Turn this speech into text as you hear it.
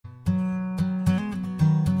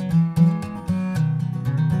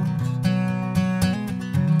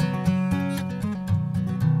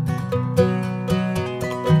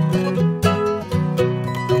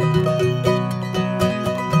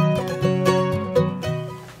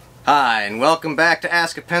Hi, and welcome back to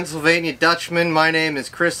Ask a Pennsylvania Dutchman. My name is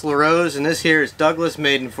Chris LaRose, and this here is Douglas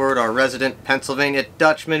Maidenford, our resident Pennsylvania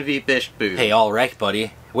Dutchman v. Bishboo. Hey, all right,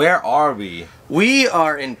 buddy. Where are we? We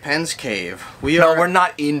are in Penn's Cave. We're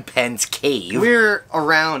not in Penn's Cave. We're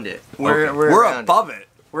around it. We're above it.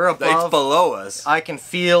 We're above. It's below us. I can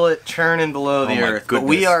feel it churning below the earth. Goodness. But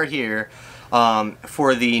we are here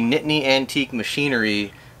for the Nittany Antique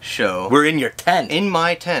Machinery show. We're in your tent. In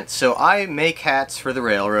my tent. So I make hats for the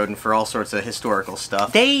railroad and for all sorts of historical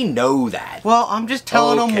stuff. They know that. Well, I'm just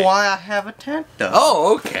telling them why I have a tent, though.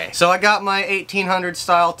 Oh, okay. So I got my 1800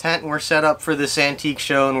 style tent, and we're set up for this antique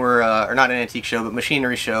show, and we're or not an antique show, but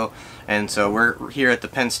machinery show. And so we're here at the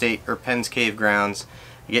Penn's Cave grounds,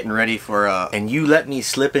 getting ready for And you let me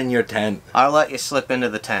slip in your tent. I let you slip into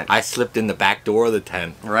the tent. I slipped in the back door of the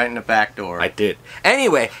tent. Right in the back door. I did.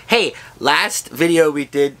 Anyway, hey, last video we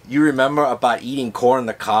did, you remember about eating corn on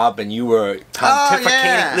the cob, and you were pontificating.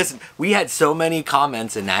 Yeah. Listen, we had so many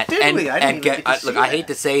comments in that. Did we? I didn't even get to see look, that. I hate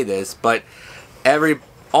to say this, but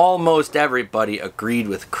almost everybody agreed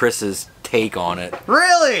with Chris's take on it.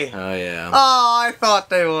 Really? Oh yeah. Oh, I thought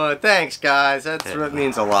they would. Thanks, guys. That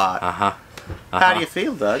means a lot. How do you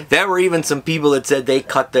feel, Doug? There were even some people that said they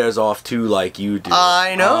cut theirs off too, like you do.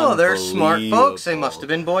 I know, they're smart folks. They must have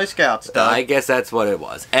been Boy Scouts, Doug. I guess that's what it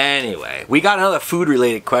was. Anyway, we got another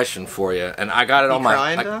food-related question for you, and I got it on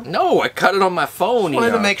my. Doug? No, I cut it on my phone. I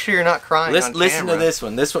wanted to make sure you're not crying. Listen to this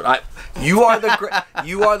one. This one, you are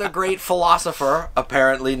the great philosopher,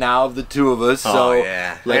 apparently now of the two of us. So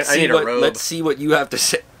yeah, let's see what you have to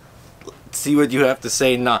say. Let's see what you have to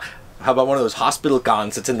say now. How about one of those hospital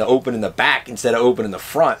gowns that's open in the back instead of open in the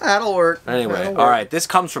front? That'll work. Anyway, all right. This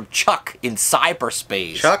comes from Chuck in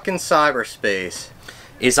Cyberspace. Chuck in Cyberspace.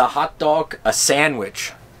 Is a hot dog a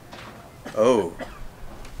sandwich? Oh.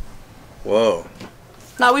 Whoa.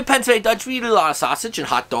 Now, we Pennsylvania Dutch, we eat a lot of sausage and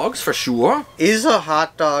hot dogs, for sure. Is a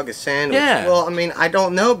hot dog a sandwich? Yeah. Well, I mean, I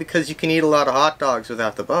don't know, because you can eat a lot of hot dogs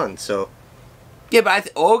without the bun, so... Yeah,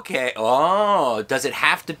 but okay. Oh, does it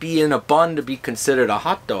have to be in a bun to be considered a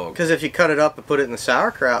hot dog? Because if you cut it up and put it in the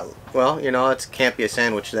sauerkraut, well, you know, it can't be a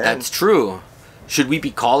sandwich then. That's true. Should we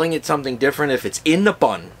be calling it something different if it's in the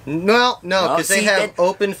bun? Well, no, because they have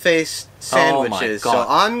open-faced sandwiches. Oh my God.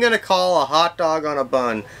 So I'm going to call a hot dog on a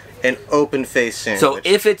bun an open-faced sandwich. So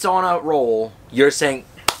if it's on a roll, you're saying,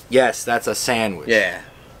 yes, that's a sandwich. Yeah.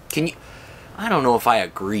 Can you... I don't know if I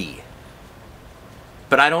agree.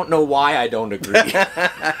 But I don't know why I don't agree.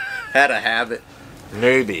 Had a habit.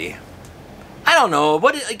 Maybe. I don't know.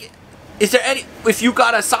 What is there any... If you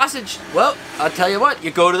got a sausage... Well, I'll tell you what.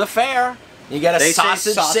 You go to the fair. You get a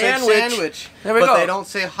sausage sandwich. There we go. But they don't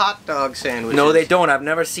say hot dog sandwiches. No, they don't. I've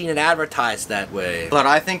never seen it advertised that way. But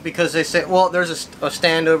I think because they say... Well, there's a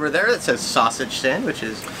stand over there that says sausage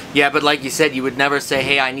sandwiches. Yeah, but like you said, you would never say,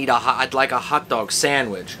 hey, I'd like a hot dog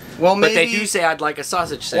sandwich. Well, maybe... But they do say, I'd like a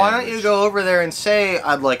sausage sandwich. Why don't you go over there and say,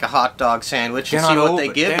 I'd like a hot dog sandwich and see what they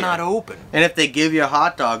give you? They're not open. And if they give you a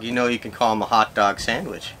hot dog, you know you can call them a hot dog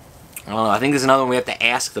sandwich. I don't know. I think there's another one we have to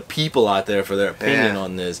ask the people out there for their opinion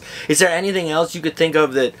on this. Is there anything else you could think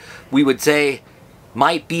of that we would say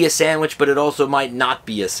might be a sandwich, but it also might not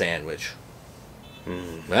be a sandwich?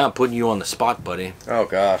 Well, I'm putting you on the spot, buddy. Oh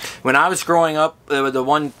gosh. When I was growing up, the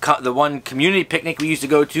one community picnic we used to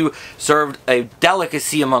go to served a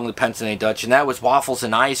delicacy among the Pennsylvania Dutch, and that was waffles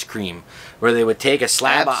and ice cream, where they would take a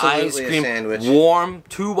slab of ice cream, warm,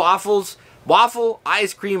 2 waffles, waffle,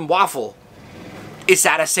 ice cream, waffle. Is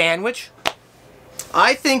that a sandwich?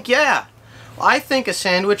 I think, yeah. I think a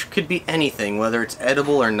sandwich could be anything, whether it's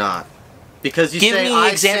edible or not. Because you Give say, me an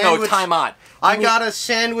example. No, time out. I got to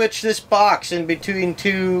sandwich this box in between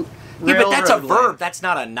 2 railroad Yeah, but that's a verb. lines. That's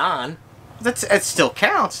not a noun. It still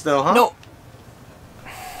counts, though, huh? No.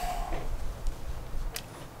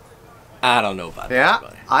 I don't know about that.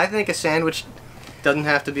 Yeah, I think a sandwich doesn't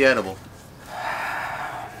have to be edible.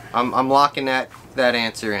 I'm locking that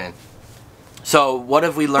answer in. So what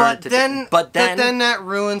have we learned? But then that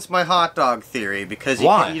ruins my hot dog theory because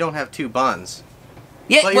you don't have 2 buns.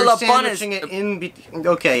 Yeah, but well, you're a bun is sandwiching it in between.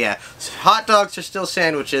 Okay, yeah. Hot dogs are still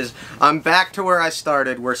sandwiches. I'm back to where I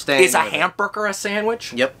started. We're staying. Is a hamburger a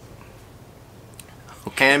sandwich? Yep.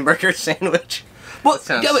 Okay. Hamburger sandwich. Well, that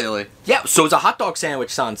sounds silly. Yeah, so is a hot dog sandwich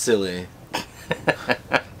sounds silly.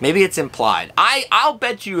 Maybe it's implied. I'll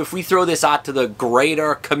bet you if we throw this out to the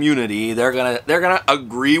greater community, they're gonna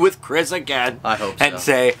agree with Chris again. I hope so. And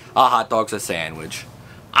say a hot dog's a sandwich.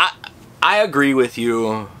 I agree with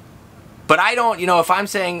you. But I don't, you know, if I'm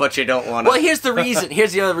saying... But you don't want to... Well, here's the reason.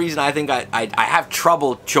 Here's the other reason I think I have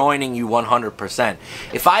trouble joining you 100%.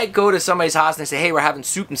 If I go to somebody's house and they say, hey, we're having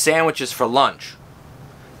soup and sandwiches for lunch,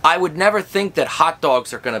 I would never think that hot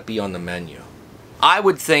dogs are going to be on the menu. I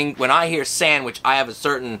would think, when I hear sandwich, I have a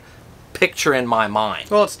certain picture in my mind.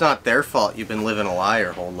 Well, it's not their fault. You've been living a lie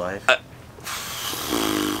your whole life.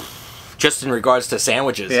 Just in regards to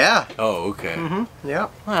sandwiches? Yeah. Oh, okay. Mm-hmm. Yeah.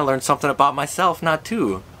 Well, I learned something about myself, not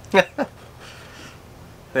two.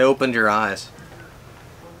 They opened your eyes.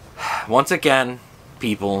 Once again,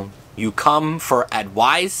 people, you come for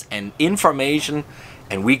advice and information,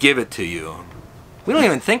 and we give it to you. We don't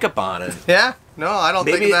even think about it. Yeah? No, I don't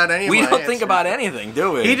think about any of We my don't think answers. about anything,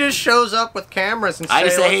 do we? He just shows up with cameras and I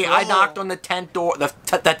just say, hey, "Let's I roll." knocked on the tent door, the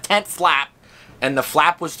tent flap, and the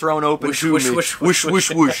flap was thrown open Whoosh, to whoosh, me. whoosh, Whoosh,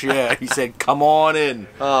 whoosh, whoosh. Yeah, he said, come on in.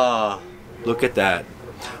 Oh. Look at that.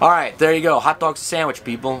 All right, there you go. Hot dog's a sandwich,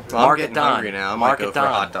 people. Well, Mark I'm it getting down. hungry now. I Mark might go it for a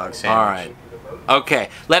down. hot dog sandwich. All right. Okay,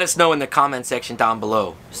 let us know in the comment section down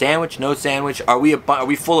below. Sandwich, no sandwich? Are we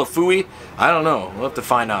full of fooey? I don't know. We'll have to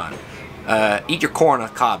find out. Eat your corn on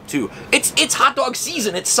the cob too. It's hot dog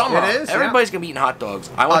season. It's summer. It is, Everybody's gonna be eating hot dogs.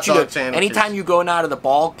 I want you to. Sandwiches. Anytime you go out of the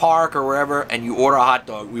ballpark or wherever and you order a hot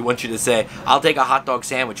dog, we want you to say, "I'll take a hot dog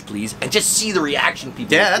sandwich, please," and just see the reaction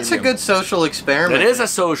people. Yeah, that's a good social experiment. It is a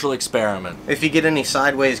social experiment. If you get any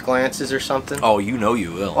sideways glances or something. Oh, you know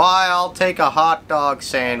you will. Why, I'll take a hot dog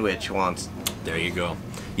sandwich once. There you go.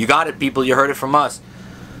 You got it, people. You heard it from us.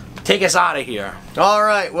 Take us out of here. All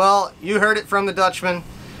right. Well, you heard it from the Dutchman.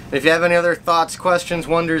 If you have any other thoughts, questions,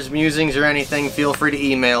 wonders, musings, or anything, feel free to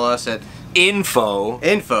email us at info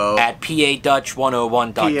at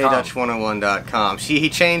padutch101.com. padutch101.com. See, he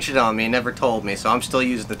changed it on me and never told me, so I'm still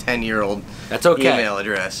using the 10-year-old That's okay. email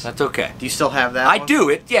address. That's okay. Do you still have that I one?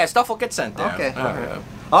 do. Yeah, stuff will get sent there. Okay.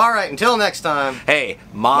 All right. Until next time. Hey,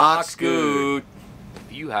 Mock Scoot.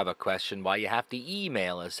 If you have a question, why you have to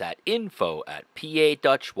email us at info at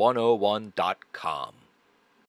padutch101.com.